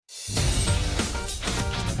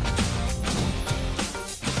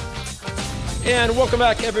And welcome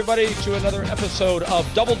back, everybody, to another episode of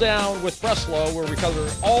Double Down with Breslow, where we cover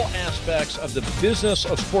all aspects of the business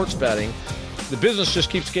of sports betting. The business just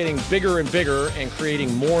keeps getting bigger and bigger and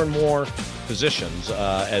creating more and more positions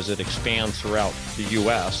as it expands throughout the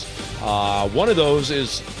U.S. One of those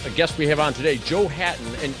is a guest we have on today, Joe Hatton,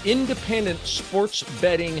 an independent sports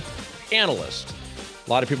betting analyst. A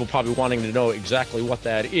lot of people probably wanting to know exactly what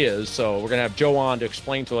that is. So we're going to have Joe on to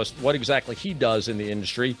explain to us what exactly he does in the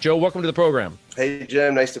industry. Joe, welcome to the program. Hey,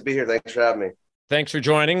 Jim. Nice to be here. Thanks for having me. Thanks for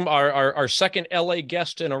joining our second LA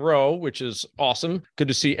guest in a row, which is awesome. Good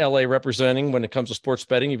to see LA representing when it comes to sports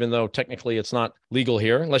betting, even though technically it's not legal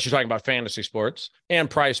here, unless you're talking about fantasy sports and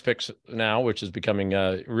Prize Picks now, which is becoming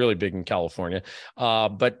really big in California.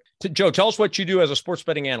 Joe, tell us what you do as a sports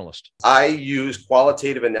betting analyst. I use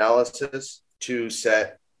qualitative analysis to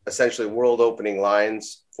set essentially world opening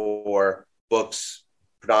lines for books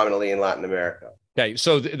predominantly in Latin America. Okay,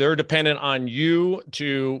 so they're dependent on you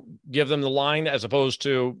to give them the line as opposed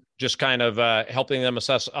to just kind of helping them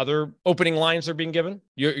assess other opening lines they're being given?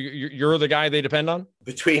 You're the guy they depend on?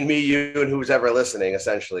 Between me, you, and who's ever listening,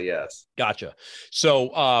 essentially, yes. Gotcha.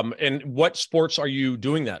 So, and what sports are you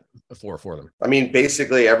doing that for them? I mean,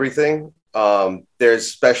 basically everything.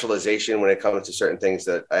 There's specialization when it comes to certain things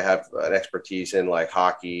that I have an expertise in, like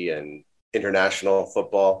hockey and international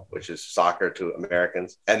football, which is soccer to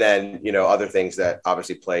Americans. And then, other things that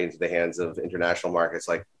obviously play into the hands of international markets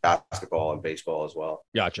like basketball and baseball as well.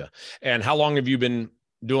 Gotcha. And how long have you been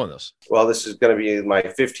doing this? Well, this is going to be my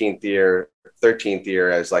 15th year, 13th year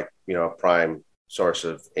as a prime source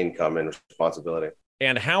of income and responsibility.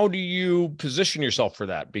 And how do you position yourself for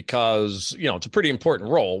that? Because, it's a pretty important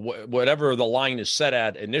role. Whatever the line is set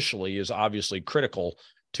at initially is obviously critical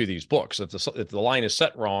to these books. If the line is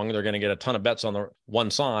set wrong, they're going to get a ton of bets on the one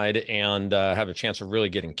side and have a chance of really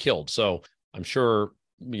getting killed. So I'm sure,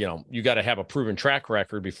 you got to have a proven track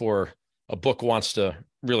record before a book wants to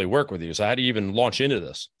really work with you. So how do you even launch into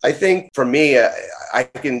this? I think for me, I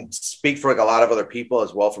can speak for a lot of other people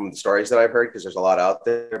as well from the stories that I've heard, because there's a lot out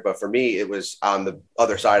there. But for me, it was on the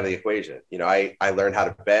other side of the equation. I learned how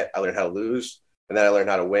to bet, I learned how to lose, and then I learned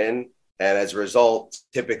how to win. And as a result,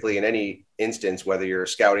 typically in any instance, whether you're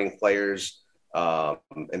scouting players and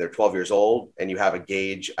they're 12 years old and you have a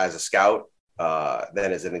gauge as a scout,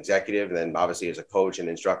 then as an executive, and then obviously as a coach and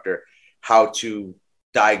instructor, how to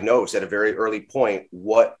diagnose at a very early point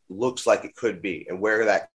what looks like it could be and where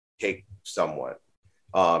that take someone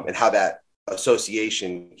and how that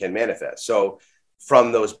association can manifest. So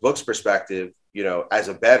from those books perspective, as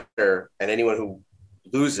a bettor, and anyone who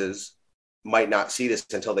loses might not see this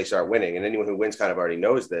until they start winning, and anyone who wins kind of already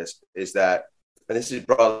knows this, is that, and this is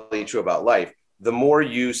broadly true about life, the more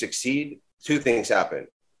you succeed, two things happen.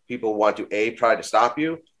 People want to A, try to stop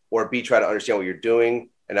you, or B, try to understand what you're doing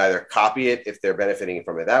and either copy it if they're benefiting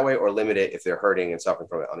from it that way, or limit it if they're hurting and suffering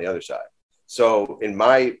from it on the other side. So in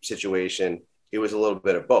my situation, it was a little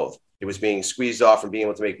bit of both. It was being squeezed off from being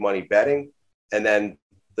able to make money betting, and then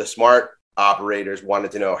the smart operators wanted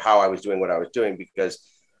to know how I was doing what I was doing, because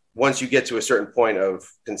once you get to a certain point of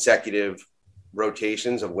consecutive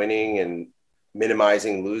rotations of winning and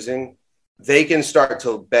minimizing losing, they can start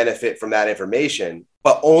to benefit from that information,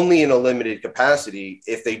 but only in a limited capacity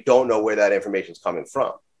if they don't know where that information is coming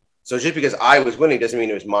from. So just because I was winning doesn't mean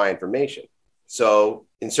it was my information. So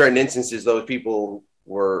in certain instances, those people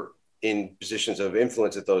were in positions of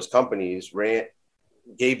influence at those companies,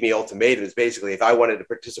 gave me ultimatums. Basically, if I wanted to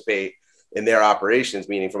participate in their operations,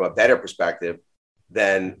 meaning from a better perspective,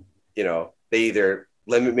 then, they either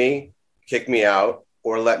limit me, kick me out,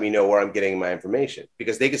 or let me know where I'm getting my information,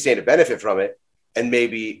 because they could stand to benefit from it. And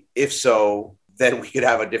maybe if so, then we could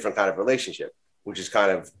have a different kind of relationship, which is kind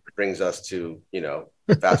of brings us to,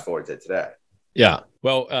 fast forward to today. Yeah.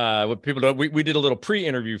 Well, what people don't, we did a little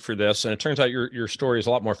pre-interview for this, and it turns out your story is a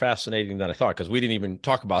lot more fascinating than I thought, because we didn't even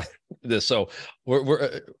talk about this. So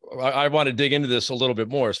I want to dig into this a little bit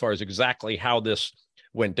more as far as exactly how this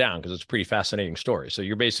went down, because it's a pretty fascinating story. So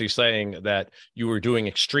you're basically saying that you were doing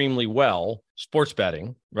extremely well sports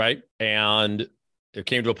betting, right? And it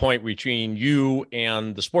came to a point between you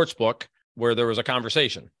and the sports book where there was a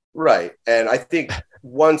conversation. Right. And I think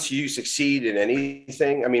once you succeed in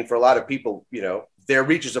anything, I mean, for a lot of people, there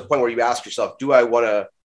reaches a point where you ask yourself, do I want to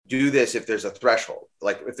do this if there's a threshold,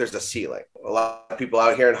 like if there's a ceiling? A lot of people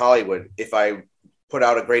out here in Hollywood, if I put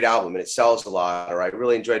out a great album and it sells a lot, or I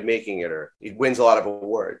really enjoyed making it, or it wins a lot of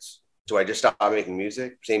awards, do I just stop making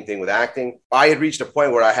music? Same thing with acting. I had reached a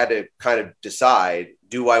point where I had to kind of decide,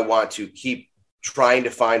 do I want to keep trying to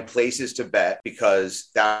find places to bet because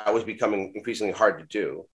that was becoming increasingly hard to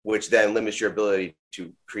do, which then limits your ability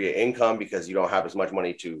to create income because you don't have as much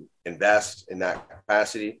money to invest in that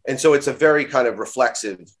capacity. And so it's a very kind of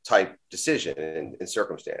reflexive type decision in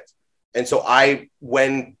circumstance. And so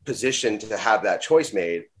when positioned to have that choice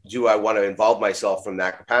made, do I want to involve myself from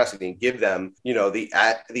that capacity and give them,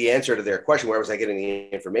 the answer to their question, where was I getting the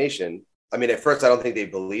information? I mean, at first, I don't think they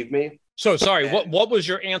believed me. So sorry, what was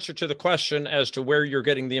your answer to the question as to where you're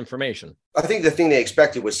getting the information? I think the thing they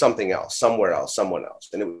expected was something else, somewhere else, someone else.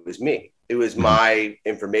 And it was me. It was my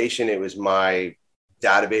information. It was my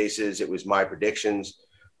databases. It was my predictions.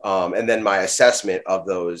 And then my assessment of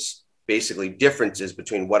those basically differences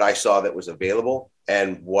between what I saw that was available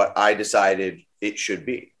and what I decided it should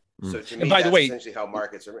be. So to me, that's essentially how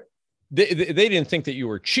markets are made. They didn't think that you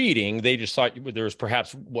were cheating. They just thought there was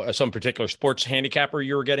perhaps some particular sports handicapper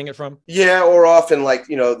you were getting it from. Yeah, or often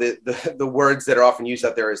the words that are often used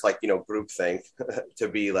out there is groupthink to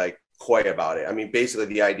be coy about it. I mean, basically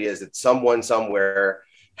the idea is that someone somewhere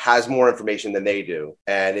has more information than they do.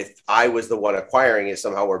 And if I was the one acquiring it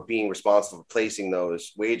somehow or being responsible for placing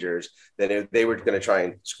those wagers, then they were going to try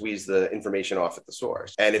and squeeze the information off at the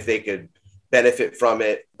source. And if they could benefit from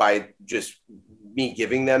it by just me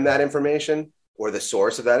giving them that information or the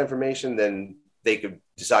source of that information, then they could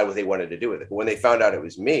decide what they wanted to do with it. But when they found out it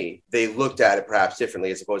was me, they looked at it perhaps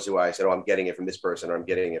differently as opposed to why I said, I'm getting it from this person or I'm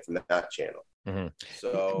getting it from that channel. Mm-hmm.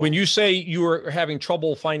 So when you say you were having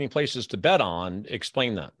trouble finding places to bet on,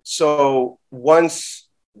 explain that. So once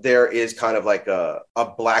there is kind of like a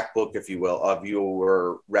black book, if you will, of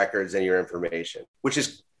your records and your information, which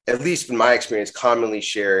is, at least in my experience, commonly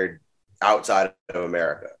shared outside of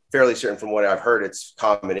America. Fairly certain from what I've heard, it's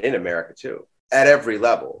common in America too, at every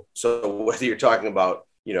level. So whether you're talking about,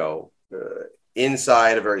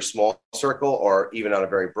 inside a very small circle or even on a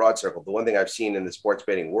very broad circle, the one thing I've seen in the sports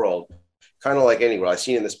betting world, kind of like anywhere I've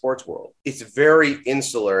seen in the sports world, it's very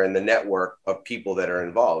insular in the network of people that are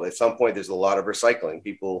involved. At some point, there's a lot of recycling.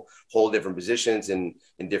 People hold different positions in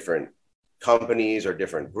different companies or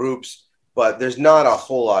different groups, but there's not a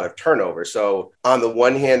whole lot of turnover. So on the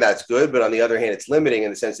one hand, that's good, but on the other hand, it's limiting in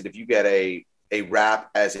the sense that if you get a rap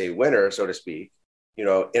as a winner, so to speak,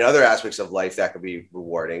 in other aspects of life that could be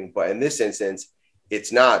rewarding, but in this instance,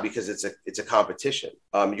 it's not, because it's a competition.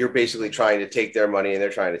 You're basically trying to take their money and they're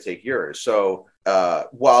trying to take yours. So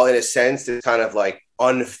while in a sense it's kind of like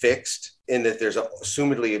unfixed in that there's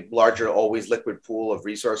assumedly a larger, always liquid pool of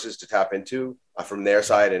resources to tap into from their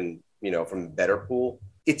side and from the better pool,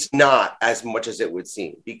 it's not as much as it would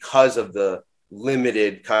seem because of the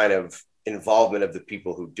limited kind of involvement of the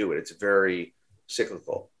people who do it. It's very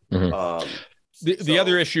cyclical. Mm-hmm. The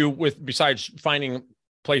other issue besides finding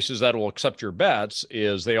places that will accept your bets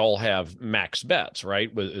is they all have max bets,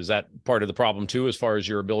 right? Is that part of the problem too, as far as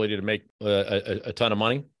your ability to make a ton of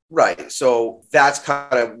money? Right. So that's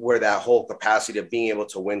kind of where that whole capacity of being able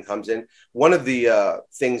to win comes in. One of the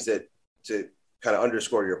things that, to kind of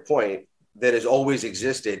underscore your point, that has always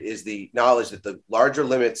existed is the knowledge that the larger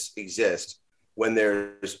limits exist when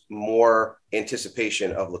there's more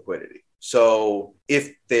anticipation of liquidity. So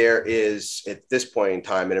if there is, at this point in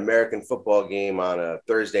time, an American football game on a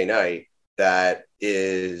Thursday night that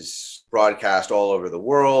is broadcast all over the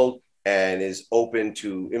world and is open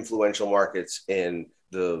to influential markets in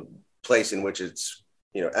the place in which it's,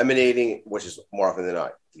 emanating, which is more often than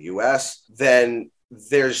not the US, then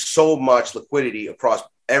there's so much liquidity across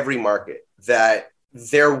every market that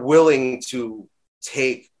they're willing to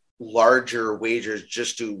take larger wagers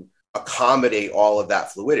just to accommodate all of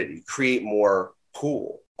that fluidity, create more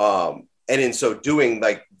pool. And in so doing,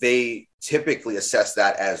 they typically assess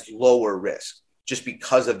that as lower risk just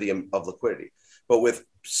because of of liquidity. But with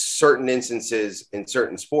certain instances in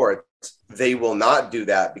certain sports, they will not do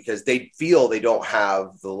that because they feel they don't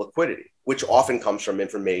have the liquidity, which often comes from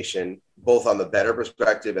information, both on the bettor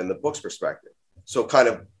perspective and the book's perspective. So kind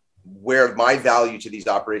of where my value to these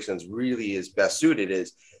operations really is best suited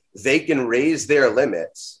is they can raise their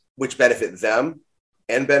limits, which benefit them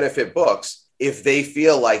and benefit books if they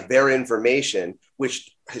feel like their information,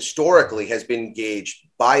 which historically has been gauged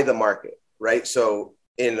by the market, right? So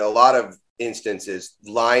in a lot of instances,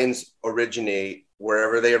 lines originate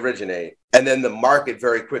wherever they originate, and then the market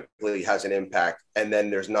very quickly has an impact, and then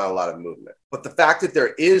there's not a lot of movement. But the fact that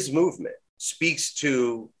there is movement speaks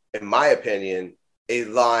to, in my opinion, a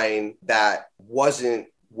line that wasn't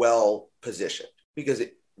well positioned. Because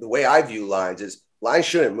the way I view lines is lines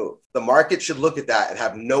shouldn't move. The market should look at that and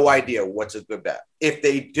have no idea what's a good bet. If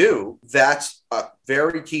they do, that's a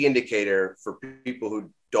very key indicator for people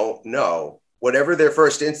who don't know. Whatever their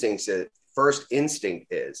first instinct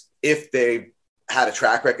is, if they had a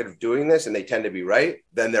track record of doing this and they tend to be right,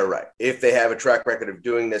 then they're right. If they have a track record of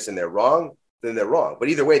doing this and they're wrong, then they're wrong. But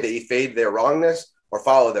either way, they fade their wrongness or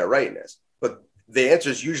follow their rightness. But the answer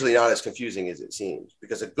is usually not as confusing as it seems,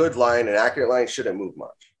 because a good line, an accurate line, shouldn't move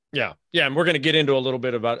much. Yeah. Yeah. And we're going to get into a little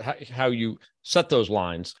bit about how you set those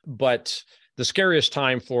lines. But the scariest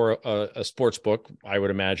time for a sports book, I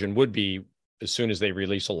would imagine, would be as soon as they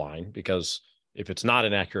release a line, because if it's not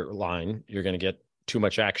an accurate line, you're going to get too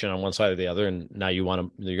much action on one side or the other. And now you're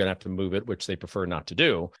going to have to move it, which they prefer not to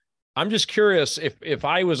do. I'm just curious, if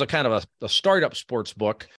I was a kind of a startup sports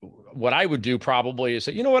book, what I would do probably is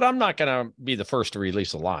say, you know what, I'm not going to be the first to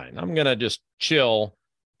release a line. I'm going to just chill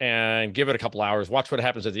and give it a couple hours, watch what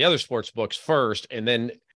happens at the other sports books first, and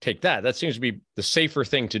then take that. That seems to be the safer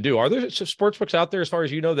thing to do. Are there sports books out there, as far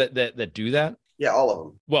as you know, that do that? Yeah, all of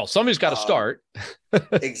them. Well, somebody's got to start.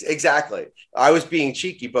 Exactly. I was being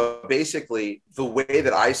cheeky, but basically the way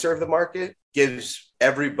that I serve the market gives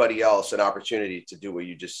everybody else an opportunity to do what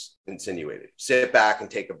you just insinuated. Sit back and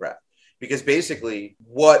take a breath. Because basically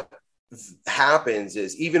what happens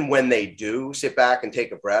is, even when they do sit back and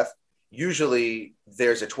take a breath, usually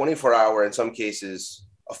there's a 24-hour, in some cases,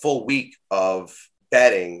 a full week of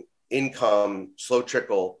betting, income, slow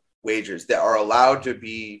trickle wagers that are allowed to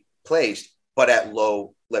be placed, but at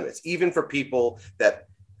low limits. Even for people that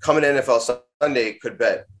come in NFL Sunday could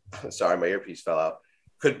bet, sorry, my earpiece fell out,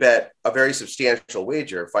 could bet a very substantial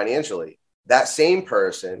wager financially. That same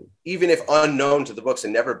person, even if unknown to the books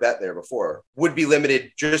and never bet there before, would be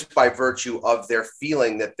limited just by virtue of their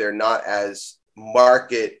feeling that they're not as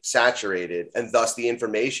market saturated, and thus the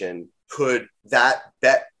information could, that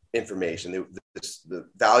bet information, the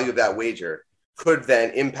value of that wager could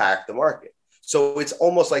then impact the market. So it's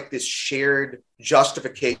almost like this shared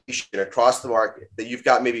justification across the market that you've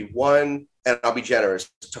got maybe one, and I'll be generous,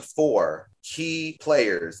 to four key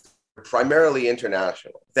players, primarily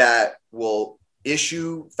international, that will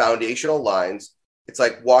issue foundational lines. It's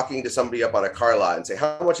like walking to somebody up on a car lot and say,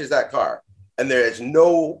 how much is that car? And there is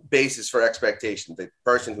no basis for expectation. The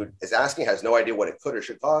person who is asking has no idea what it could or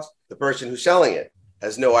should cost. The person who's selling it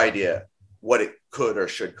has no idea what it could or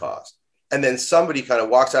should cost. And then somebody kind of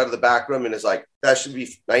walks out of the back room and is like, that should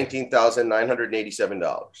be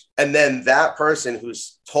 $19,987. And then that person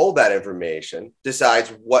who's told that information decides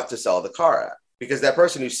what to sell the car at. Because that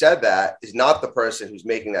person who said that is not the person who's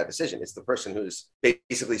making that decision. It's the person who's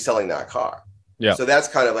basically selling that car. Yeah. So that's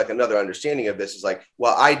kind of like another understanding of this, is like,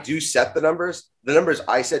 well, I do set the numbers. The numbers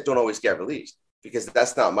I set don't always get released, because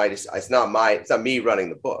that's not my, it's not me running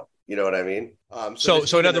the book. You know what I mean? So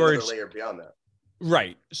in other words, layer beyond that.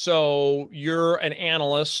 Right. So you're an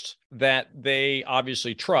analyst that they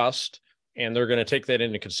obviously trust, and they're going to take that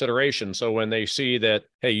into consideration. So when they see that,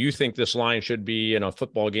 hey, you think this line should be in a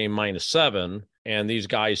football game -7, and these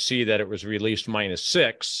guys see that it was released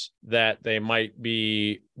 -6, that they might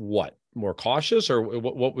be what? More cautious, or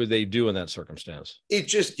what would they do in that circumstance? It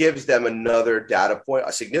just gives them another data point,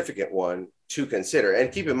 a significant one to consider.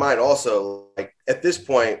 And keep in mind also, like, at this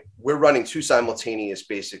point, we're running two simultaneous,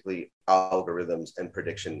 basically, algorithms and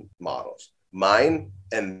prediction models, mine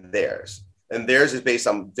and theirs. And theirs is based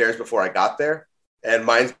on theirs before I got there, and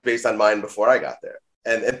mine's based on mine before I got there.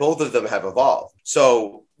 And both of them have evolved.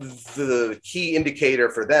 So the key indicator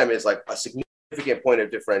for them is like a significant point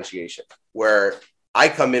of differentiation, where I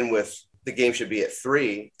come in with the game should be at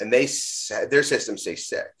 3, and their systems say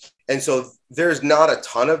 6. And so there's not a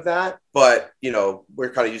ton of that, but, you know,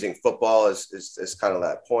 we're kind of using football as kind of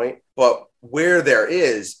that point. But where there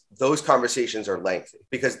is, those conversations are lengthy,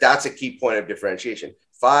 because that's a key point of differentiation.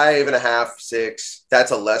 5.5, 6,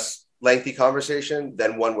 that's a less lengthy conversation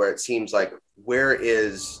than one where it seems like, where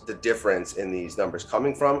is the difference in these numbers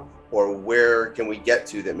coming from, or where can we get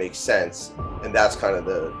to that makes sense? And that's kind of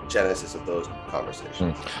the genesis of those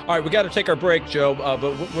conversations. All right, we got to take our break, Joe.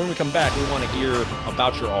 But when we come back, we want to hear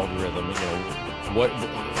about your algorithm. You know,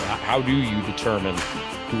 how do you determine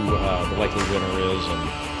who the likely winner is, and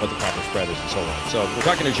what the proper spread is, and so on. So we're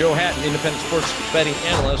talking to Joe Hatton, independent sports betting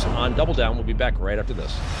analyst, on Double Down. We'll be back right after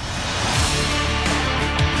this.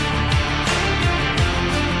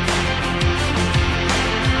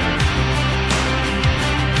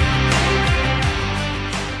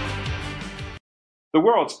 The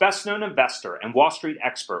world's best-known investor and Wall Street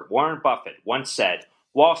expert Warren Buffett once said,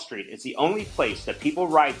 "Wall Street is the only place that people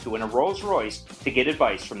ride to in a Rolls-Royce to get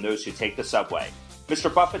advice from those who take the subway." Mr.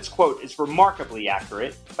 Buffett's quote is remarkably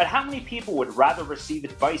accurate, but how many people would rather receive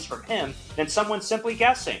advice from him than someone simply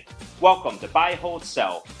guessing? Welcome to Buy, Hold,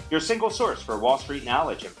 Sell, your single source for Wall Street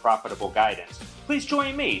knowledge and profitable guidance. Please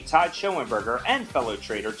join me, Todd Schoenberger, and fellow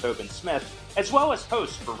trader Tobin Smith, as well as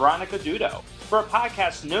host Veronica Dudo. for a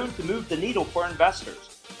podcast known to move the needle for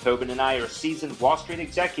investors. Tobin and I are seasoned Wall Street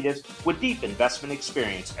executives with deep investment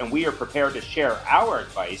experience, and we are prepared to share our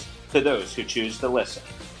advice to those who choose to listen.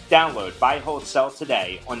 Download Buy, Hold, Sell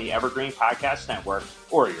today on the Evergreen Podcast Network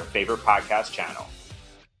or your favorite podcast channel.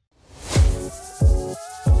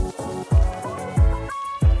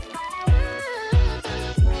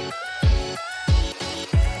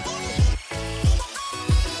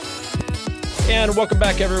 And welcome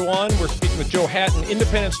back, everyone. We're speaking with Joe Hatton,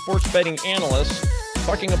 independent sports betting analyst,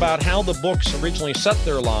 talking about how the books originally set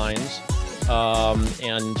their lines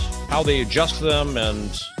and how they adjust them and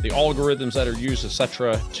the algorithms that are used,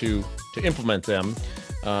 etc., to implement them.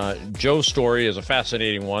 Joe's story is a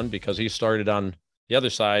fascinating one because he started on the other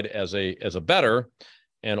side as a bettor,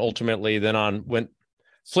 and ultimately then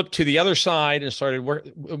flipped to the other side and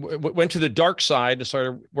went to the dark side and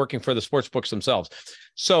started working for the sports books themselves.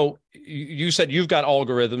 So you said you've got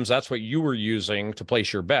algorithms. That's what you were using to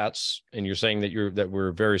place your bets. And you're saying that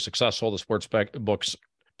we're very successful. The sports books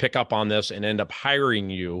pick up on this and end up hiring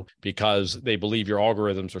you because they believe your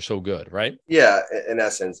algorithms are so good, right? Yeah, in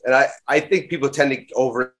essence. And I think people tend to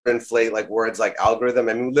overinflate like words like algorithm.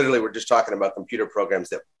 I mean, literally, we're just talking about computer programs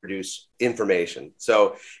that produce information.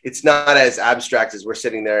 So it's not as abstract as we're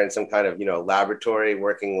sitting there in some kind of, laboratory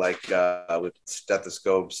working like with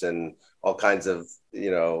stethoscopes and all kinds of,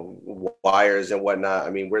 wires and whatnot.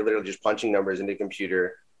 I mean, we're literally just punching numbers into a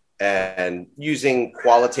computer and using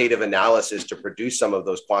qualitative analysis to produce some of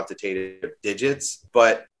those quantitative digits.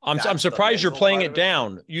 But I'm surprised you're playing it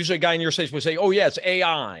down. Usually a guy in your station would say, oh, yeah, it's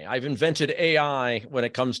AI. I've invented AI when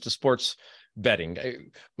it comes to sports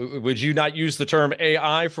betting. Would you not use the term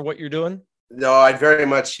AI for what you're doing? No, I'd very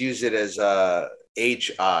much use it as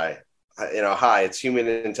HI. Hi, it's human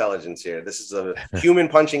intelligence here. This is a human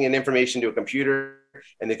punching in information to a computer,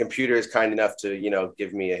 and the computer is kind enough to,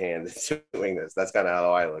 give me a hand in doing this. That's kind of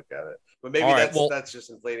how I look at it. But maybe that's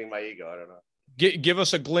just inflating my ego. I don't know. Give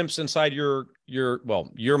us a glimpse inside your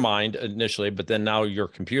mind initially, but then now your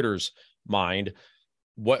computer's mind.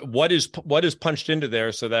 What is punched into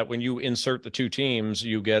there so that when you insert the two teams,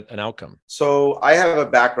 you get an outcome? So I have a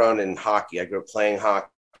background in hockey. I grew up playing hockey.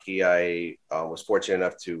 I was fortunate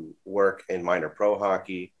enough to work in minor pro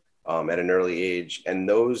hockey at an early age. And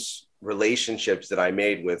those relationships that I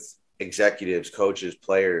made with executives, coaches,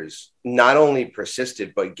 players, not only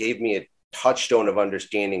persisted, but gave me a touchstone of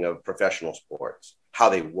understanding of professional sports, how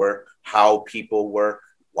they work, how people work,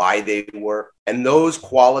 why they work. And those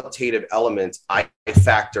qualitative elements I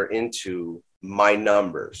factor into my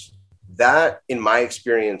numbers. That, in my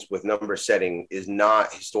experience with number setting, is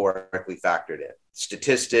not historically factored in.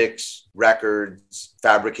 Statistics, records,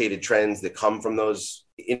 fabricated trends that come from those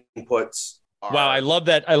inputs. Wow, I love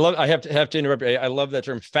that. I have to interrupt you. I love that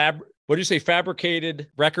term. What do you say? Fabricated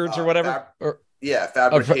records or whatever?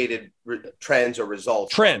 Fabricated trends or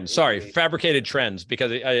results. Trends. Sorry, fabricated trends.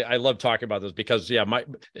 Because I love talking about this. Because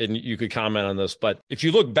and you could comment on this. But if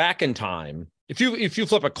you look back in time, if you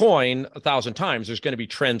flip a coin 1,000 times, there's going to be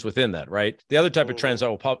trends within that, right? The other type of trends that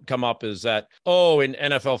will come up is that, in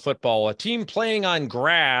NFL football, a team playing on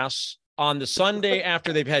grass on the Sunday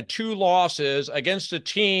after they've had 2 losses against a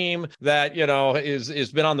team that,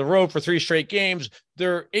 is been on the road for 3 straight games,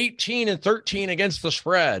 they're 18-13 against the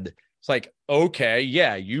spread. It's like, okay,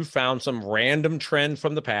 yeah, you found some random trend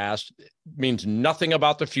from the past. It means nothing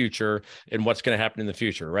about the future and what's going to happen in the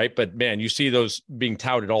future, right? But man, you see those being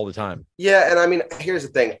touted all the time. Yeah, and I mean, here's the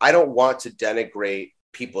thing. I don't want to denigrate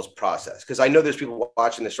people's process because I know there's people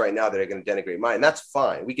watching this right now that are going to denigrate mine. That's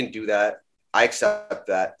fine. We can do that. I accept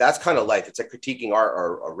that. That's kind of life. It's like critiquing art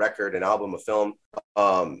or a record, an album, a film.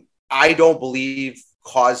 I don't believe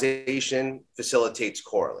causation facilitates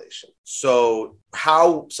correlation. So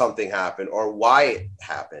how something happened or why it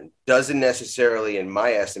happened doesn't necessarily, in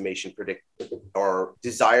my estimation, predict or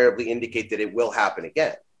desirably indicate that it will happen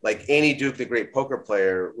again. Like Annie Duke, the great poker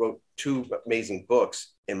player, wrote 2 amazing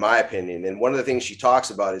books, in my opinion. And one of the things she talks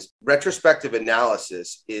about is retrospective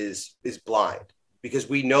analysis is blind. Because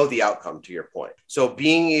we know the outcome, to your point. So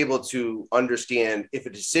being able to understand if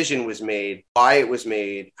a decision was made, why it was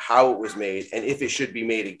made, how it was made, and if it should be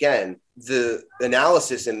made again, the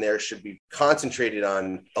analysis in there should be concentrated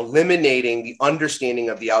on eliminating the understanding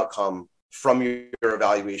of the outcome from your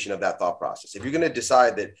evaluation of that thought process. If you're going to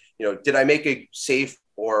decide that, did I make a safe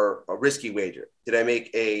or a risky wager? Did I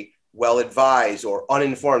make a well-advised or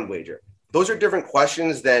uninformed wager? Those are different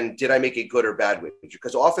questions than did I make a good or bad wager?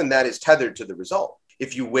 Because often that is tethered to the result.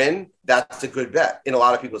 If you win, that's a good bet in a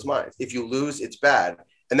lot of people's minds. If you lose, it's bad.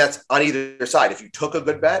 And that's on either side. If you took a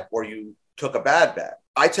good bet or you took a bad bet.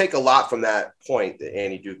 I take a lot from that point that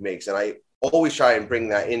Annie Duke makes. And I always try and bring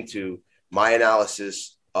that into my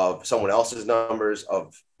analysis of someone else's numbers,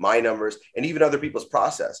 of my numbers, and even other people's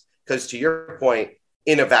process. Because to your point,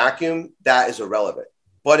 in a vacuum, that is irrelevant.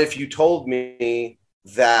 But if you told me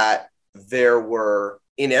that there were,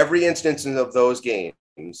 in every instance of those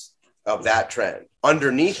games, of that trend,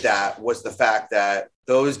 underneath that was the fact that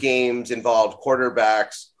those games involved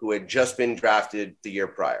quarterbacks who had just been drafted the year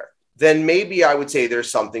prior, then maybe I would say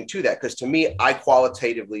there's something to that. Because to me, I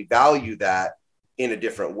qualitatively value that in a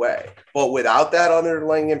different way. But without that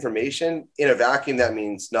underlying information, in a vacuum, that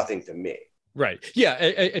means nothing to me. Right. Yeah.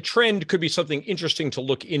 A trend could be something interesting to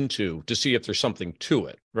look into to see if there's something to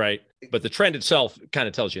it. Right. But the trend itself kind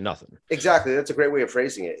of tells you nothing. Exactly. That's a great way of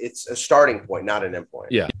phrasing it. It's a starting point, not an end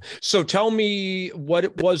point. Yeah. So tell me,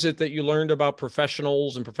 what was it that you learned about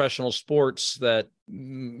professionals and professional sports that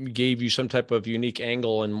gave you some type of unique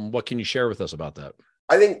angle, and what can you share with us about that?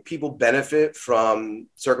 I think people benefit from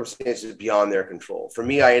circumstances beyond their control. For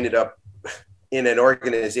me, I ended up in an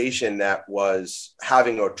organization that was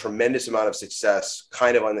having a tremendous amount of success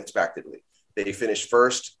kind of unexpectedly. They finished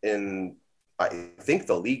first in, I think,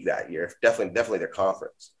 the league that year, definitely their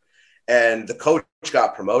conference. And the coach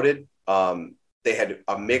got promoted. They had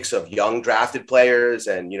a mix of young drafted players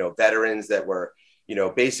and, veterans that were,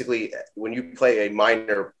 basically when you play a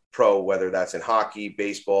minor pro, whether that's in hockey,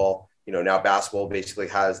 baseball, now basketball basically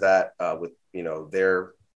has that with,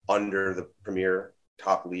 they're under the premier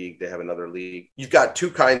top league. They have another league. You've got two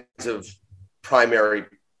kinds of primary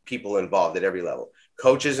people involved at every level: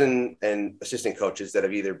 coaches and assistant coaches that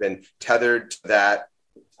have either been tethered to that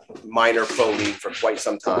minor pro league for quite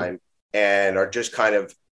some time and are just kind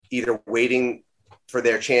of either waiting for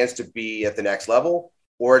their chance to be at the next level,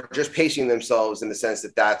 or just pacing themselves in the sense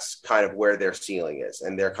that that's kind of where their ceiling is.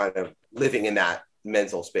 And they're kind of living in that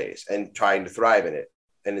mental space and trying to thrive in it.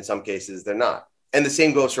 And in some cases, they're not. And the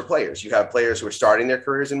same goes for players. You have players who are starting their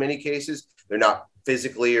careers in many cases. They're not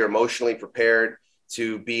physically or emotionally prepared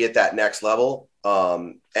to be at that next level.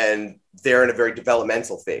 And they're in a very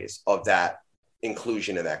developmental phase of that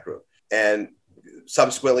inclusion in that group. And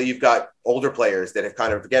subsequently, you've got older players that have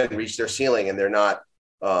kind of, again, reached their ceiling, and they're not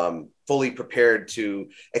fully prepared to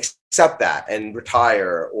accept that and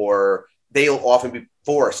retire, or they'll often be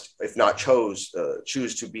forced, if not choose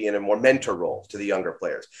to be in a more mentor role to the younger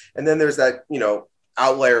players. And then there's that,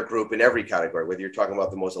 outlier group in every category, whether you're talking about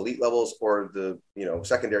the most elite levels or the,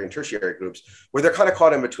 secondary and tertiary groups, where they're kind of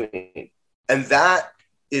caught in between. And that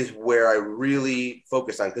is where I really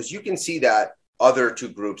focus on, because you can see that other two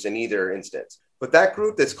groups in either instance. But that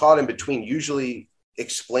group that's caught in between usually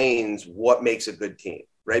explains what makes a good team,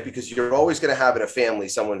 right? Because you're always going to have in a family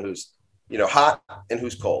someone who's, hot and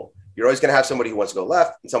who's cold. You're always going to have somebody who wants to go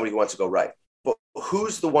left and somebody who wants to go right. But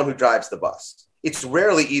who's the one who drives the bus? It's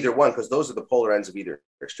rarely either one, because those are the polar ends of either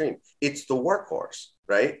extreme. It's the workhorse,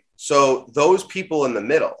 right? So those people in the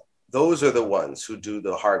middle, those are the ones who do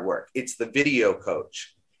the hard work. It's the video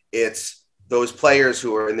coach. It's those players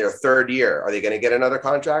who are in their third year. Are they going to get another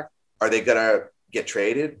contract? Are they going to get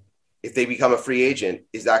traded? If they become a free agent,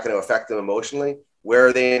 is that going to affect them emotionally? Where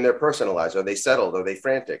are they in their personal lives? Are they settled? Are they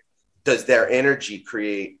frantic? Does their energy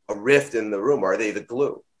create a rift in the room? Are they the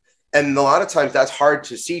glue? And a lot of times that's hard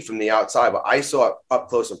to see from the outside, but I saw it up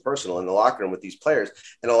close and personal in the locker room with these players.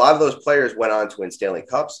 And a lot of those players went on to win Stanley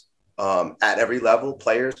Cups at every level,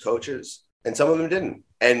 players, coaches, and some of them didn't.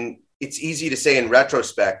 And it's easy to say in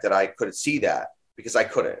retrospect that I could see that, because I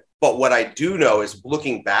couldn't. But what I do know is,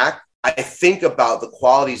 looking back, I think about the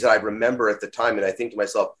qualities that I remember at the time, and I think to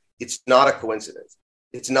myself, it's not a coincidence.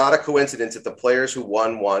 It's not a coincidence that the players who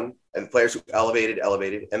won, and the players who elevated,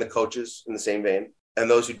 and the coaches in the same vein, and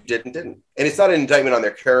those who didn't. And it's not an indictment on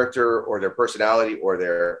their character or their personality or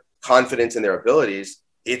their confidence in their abilities.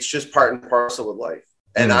 It's just part and parcel of life.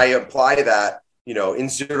 And I apply that, in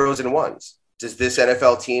zeros and ones. Does this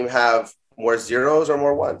NFL team have more zeros or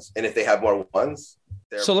more ones? And if they have more ones,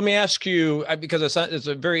 so let me ask you, because it's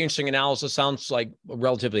a very interesting analysis, sounds like a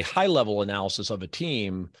relatively high level analysis of a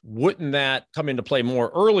team. Wouldn't that come into play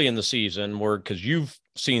more early in the season, because you've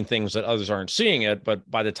seen things that others aren't seeing it,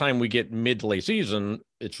 but by the time we get mid to late season,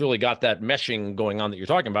 it's really got that meshing going on that you're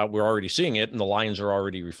talking about. We're already seeing it and the lines are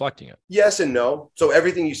already reflecting it. Yes and no. So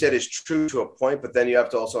everything you said is true to a point, but then you have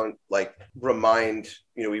to also remind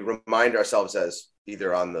ourselves, as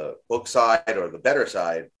either on the book side or the better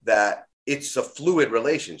side, that it's a fluid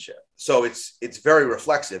relationship. So it's very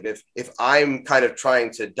reflexive. If I'm kind of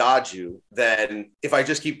trying to dodge you, then if I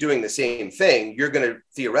just keep doing the same thing, you're going to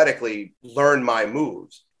theoretically learn my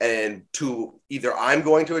moves, and to either I'm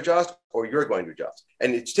going to adjust or you're going to adjust.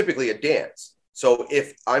 And it's typically a dance. So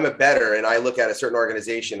if I'm a better and I look at a certain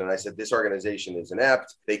organization and I said, this organization is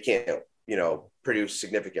inept, they can't, produce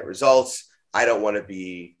significant results. I don't want to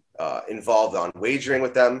be involved on wagering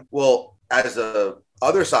with them. Well, as the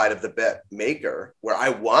other side of the bet maker, where I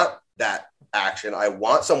want that action, I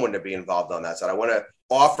want someone to be involved on that side. I want to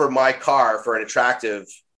offer my car for an attractive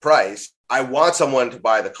price. I want someone to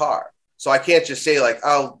buy the car. So I can't just say like,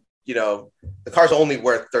 oh, the car's only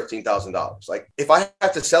worth $13,000. Like if I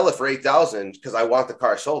have to sell it for $8,000 because I want the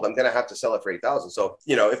car sold, I'm going to have to sell it for $8,000. So,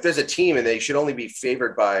 if there's a team and they should only be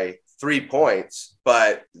favored by 3 points,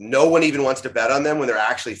 but no one even wants to bet on them when they're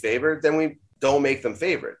actually favored, then we don't make them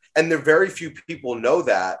favored. And there are very few people know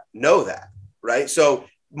that, right? So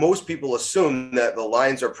most people assume that the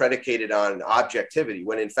lines are predicated on objectivity,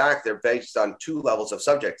 when in fact, they're based on 2 levels of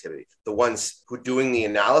subjectivity. The ones who are doing the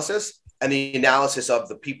analysis and the analysis of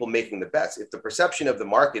the people making the bets. If the perception of the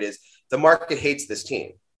market is the market hates this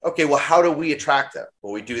team. Okay, well, how do we attract them?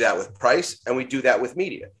 Well, we do that with price and we do that with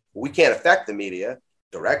media. We can't affect the media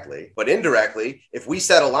directly, but indirectly, if we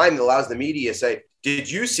set a line that allows the media to say, did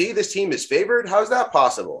you see this team is favored? How's that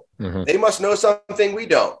possible? Mm-hmm. They must know something we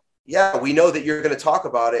don't. Yeah, we know that you're going to talk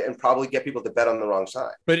about it and probably get people to bet on the wrong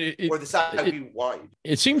side, or the side we want you to.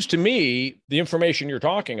 It seems to me the information you're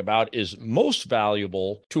talking about is most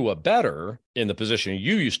valuable to a bettor in the position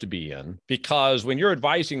you used to be in, because when you're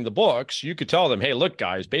advising the books, you could tell them, hey, look,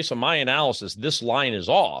 guys, based on my analysis, this line is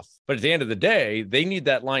off. But at the end of the day, they need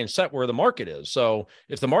that line set where the market is. So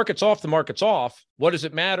if the market's off, the market's off. What does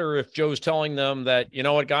it matter if Joe's telling them that, you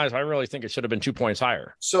know what, guys, I really think it should have been 2 points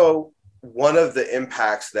higher? So one of the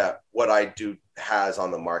impacts that what I do has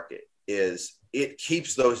on the market is it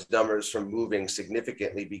keeps those numbers from moving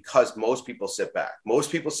significantly, because most people sit back.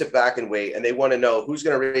 Most people sit back and wait, and they want to know who's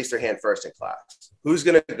going to raise their hand first in class, who's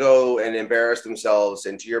going to go and embarrass themselves,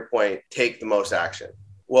 and to your point, take the most action.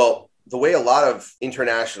 Well, the way a lot of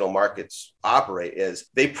international markets operate is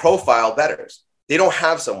they profile bettors. They don't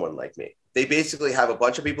have someone like me. They basically have a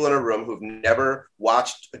bunch of people in a room who've never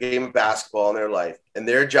watched a game of basketball in their life. And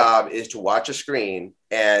their job is to watch a screen.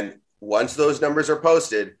 And once those numbers are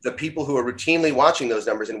posted, the people who are routinely watching those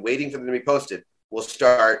numbers and waiting for them to be posted will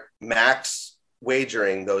start max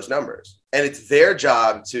wagering those numbers. And it's their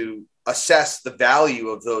job to assess the value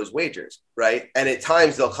of those wagers, right? And at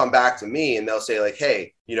times they'll come back to me and they'll say like,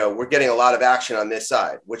 hey, we're getting a lot of action on this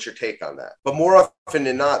side. What's your take on that? But more often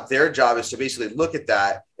than not, their job is to basically look at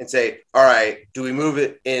that and say, all right, do we move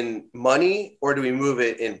it in money or do we move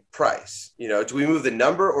it in price? Do we move the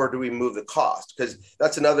number or do we move the cost? Because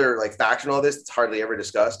that's another factor in all this. It's hardly ever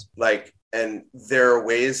discussed. And there are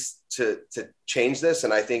ways to change this.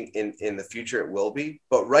 And I think in the future it will be.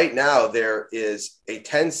 But right now there is a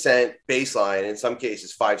 10-cent baseline, in some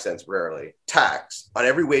cases 5 cents rarely, tax on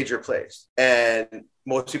every wager placed. And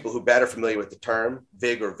most people who bet are familiar with the term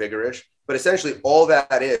vig or vigorish. But essentially all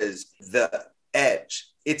that is the edge.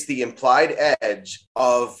 It's the implied edge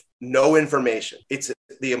of no information. It's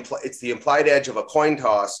the implied edge of a coin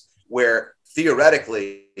toss where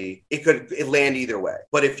theoretically it could land either way.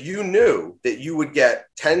 But if you knew that you would get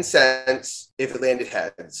 10 cents if it landed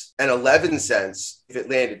heads and 11 cents if it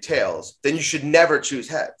landed tails, then you should never choose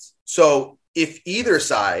heads. So if either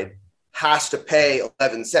side has to pay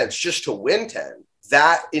 11 cents just to win 10,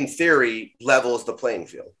 that in theory levels the playing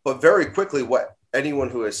field. But very quickly, what anyone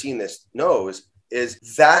who has seen this knows is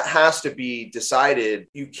that has to be decided.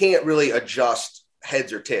 You can't really adjust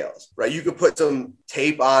heads or tails, right? You could put some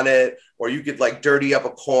tape on it, or you could dirty up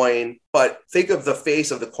a coin, but think of the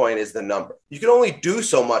face of the coin as the number. You can only do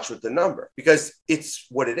so much with the number because it's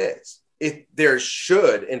what it is. There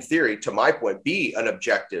should, in theory, to my point, be an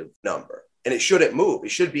objective number. And it shouldn't move. It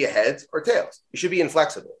should be a heads or tails. It should be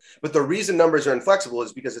inflexible. But the reason numbers are inflexible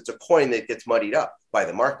is because it's a coin that gets muddied up by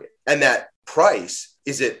the market. And that price,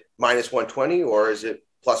 is it minus 120 or is it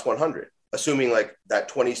plus 100? Assuming that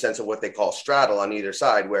 20 cents of what they call straddle on either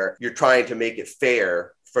side, where you're trying to make it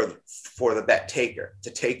fair for the bet taker to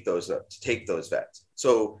take those bets.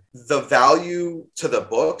 So the value to the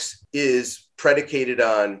books is predicated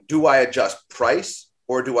on, do I adjust price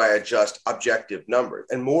or do I adjust objective numbers?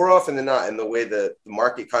 And more often than not, in the way the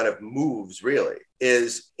market kind of moves really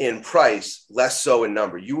is in price, less so in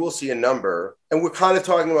number. You will see a number, and we're kind of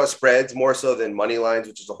talking about spreads more so than money lines,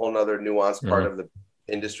 which is a whole nother nuanced part of the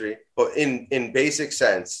industry. But in basic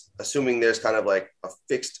sense, assuming there's kind of a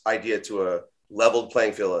fixed idea to a leveled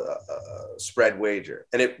playing field, a spread wager.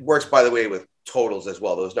 And it works, by the way, with totals as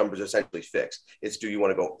well. Those numbers are essentially fixed. It's, do you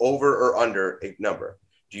want to go over or under a number?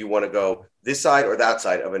 Do you want to go this side or that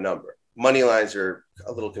side of a number? Money lines are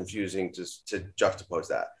a little confusing to juxtapose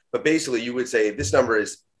that. But basically, you would say this number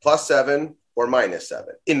is plus 7 or minus 7.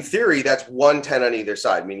 In theory, that's 110 on either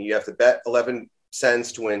side, meaning you have to bet 11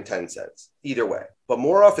 cents to win 10 cents either way. But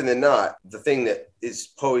more often than not, the thing that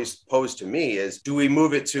is posed to me is, do we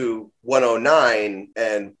move it to 109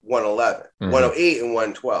 and 111, 108 and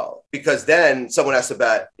 112? Because then someone has to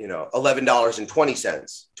bet,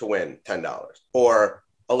 $11.20 to win $10, or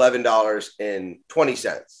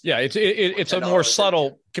 $11.20. Yeah, it's a more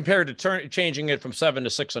subtle compared to changing it from 7 to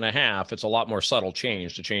 6.5. It's a lot more subtle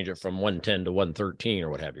change to change it from 110 to 113 or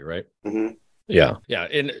what have you, right? Mm-hmm. Yeah.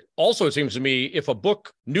 And also, it seems to me, if a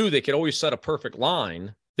book knew they could always set a perfect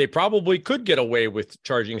line, they probably could get away with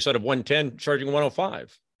charging, instead of 110, charging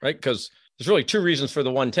 105, right? Because there's really two reasons for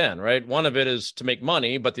the 110, right? One of it is to make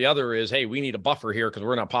money, but the other is, hey, we need a buffer here because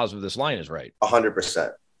we're not positive this line is right.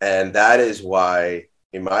 100%. And that is why,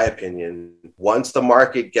 in my opinion, once the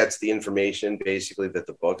market gets the information basically that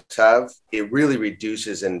the books have, it really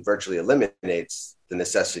reduces and virtually eliminates the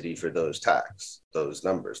necessity for those those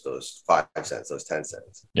numbers, those 5 cents, those 10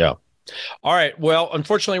 cents. Yeah. All right. Well,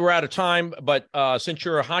 unfortunately, we're out of time, but since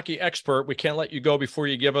you're a hockey expert, we can't let you go before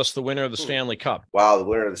you give us the winner of the Stanley Cup. Wow, the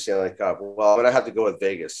winner of the Stanley Cup. Well, I'm going to have to go with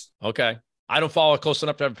Vegas. Okay. I don't follow it close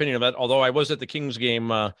enough to have an opinion of that, although I was at the Kings game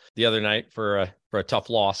the other night for a tough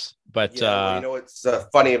loss. But what's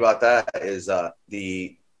funny about that is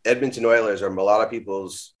the Edmonton Oilers are a lot of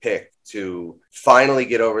people's pick to finally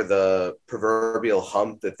get over the proverbial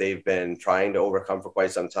hump that they've been trying to overcome for quite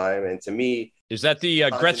some time. And to me, is that the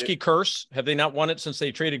Gretzky curse? Have they not won it since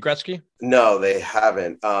they traded Gretzky? No, they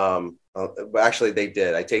haven't. Actually, they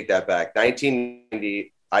did. I take that back.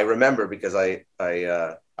 1990. I remember because I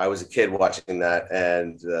was a kid watching that,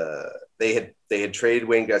 and they had traded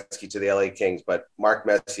Wayne Gretzky to the LA Kings, but Mark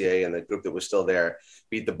Messier and the group that was still there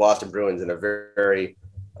beat the Boston Bruins in a very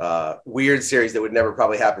weird series that would never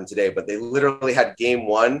probably happen today. But they literally had game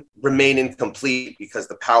one remain incomplete because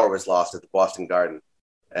the power was lost at the Boston Garden,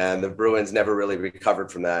 and the Bruins never really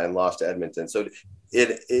recovered from that and lost to Edmonton. So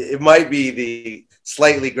it might be the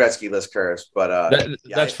slightly Gretzky-less curse, but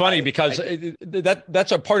that's funny because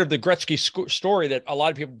that's a part of the Gretzky story that a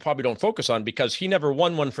lot of people probably don't focus on, because he never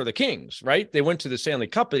won one for the Kings, right? They went to the Stanley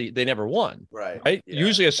Cup, they never won, right? Yeah,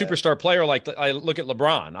 usually a superstar player, like I look at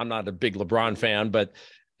LeBron. I'm not a big LeBron fan, but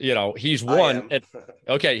he's won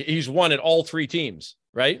he's won at all three teams,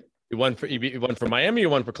 right? He won for Miami, he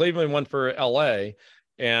won for Cleveland, he won for LA.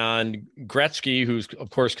 And Gretzky, who's,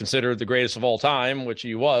 of course, considered the greatest of all time, which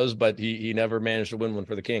he was, but he never managed to win one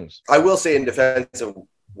for the Kings. I will say, in defense of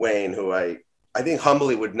Wayne, who I think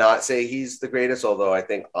humbly would not say he's the greatest, although I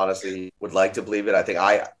think honestly would like to believe it. I think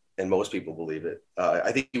and most people believe it.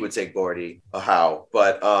 I think he would say Gordie Howe,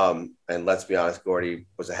 but and let's be honest, Gordie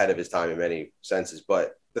was ahead of his time in many senses.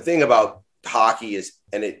 But the thing about hockey is,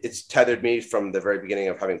 and it's tethered me from the very beginning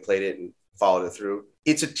of having played it and followed it through,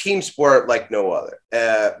 it's a team sport like no other.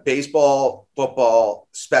 Baseball, football,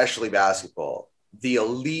 especially basketball, the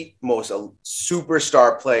elite, most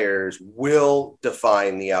superstar players will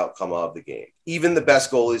define the outcome of the game. Even the best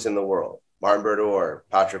goalies in the world, Martin Brodeur,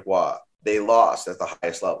 Patrick Waugh, they lost at the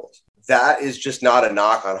highest levels. That is just not a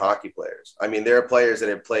knock on hockey players. I mean, there are players that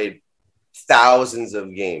have played thousands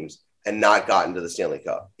of games and not gotten to the Stanley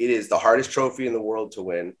Cup. It is the hardest trophy in the world to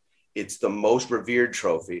win. It's the most revered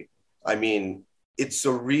trophy. I mean, it's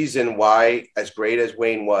the reason why, as great as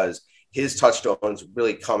Wayne was, his touchstones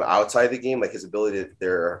really come outside the game, like his ability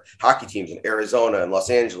there are hockey teams in Arizona and Los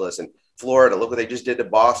Angeles and Florida. Look what they just did to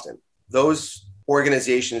Boston. Those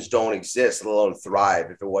organizations don't exist, let alone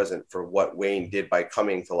thrive, if it wasn't for what Wayne did by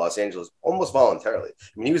coming to Los Angeles almost voluntarily.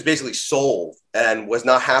 I mean, he was basically sold and was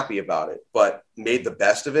not happy about it, but made the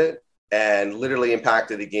best of it and literally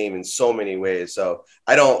impacted the game in so many ways. So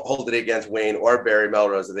I don't hold it against Wayne or Barry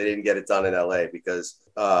Melrose that they didn't get it done in LA, because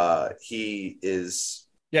he is.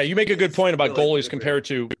 Yeah, you make a good point about goalies compared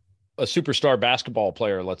to a superstar basketball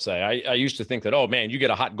player, let's say. I used to think that, oh man, you get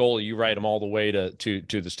a hot goalie, you ride him all the way to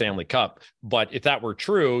the Stanley Cup. But if that were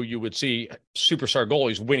true, you would see superstar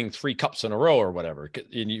goalies winning 3 cups in a row or whatever,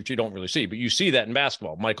 you don't really see. But you see that in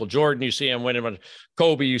basketball. Michael Jordan, you see him winning.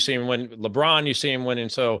 Kobe, you see him win. LeBron, you see him winning.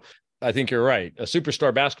 So I think you're right. A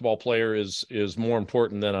superstar basketball player is more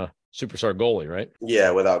important than a superstar goalie, right? Yeah,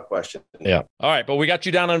 without question. Yeah. All right, but we got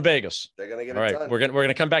you down on Vegas. They're gonna get all right. Done. We're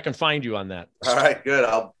gonna come back and find you on that. All right, good.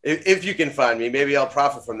 If you can find me, maybe I'll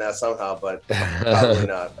profit from that somehow, but probably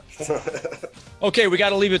not. Okay, we got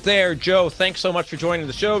to leave it there. Joe, thanks so much for joining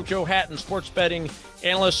the show. Joe Hatton, sports betting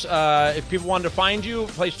analyst. If people wanted to find you, a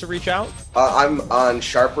place to reach out. I'm on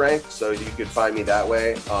Sharp Rank, so you could find me that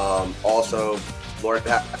way. Also,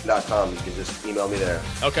 LordHatton.com. You can just email me there.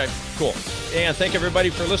 Okay, cool. And thank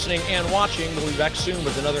everybody for listening and watching. We'll be back soon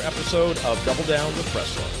with another episode of Double Down with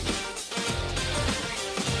Breslow.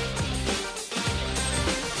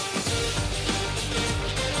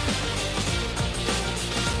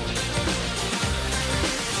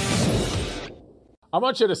 I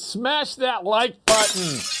want you to smash that like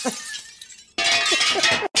button.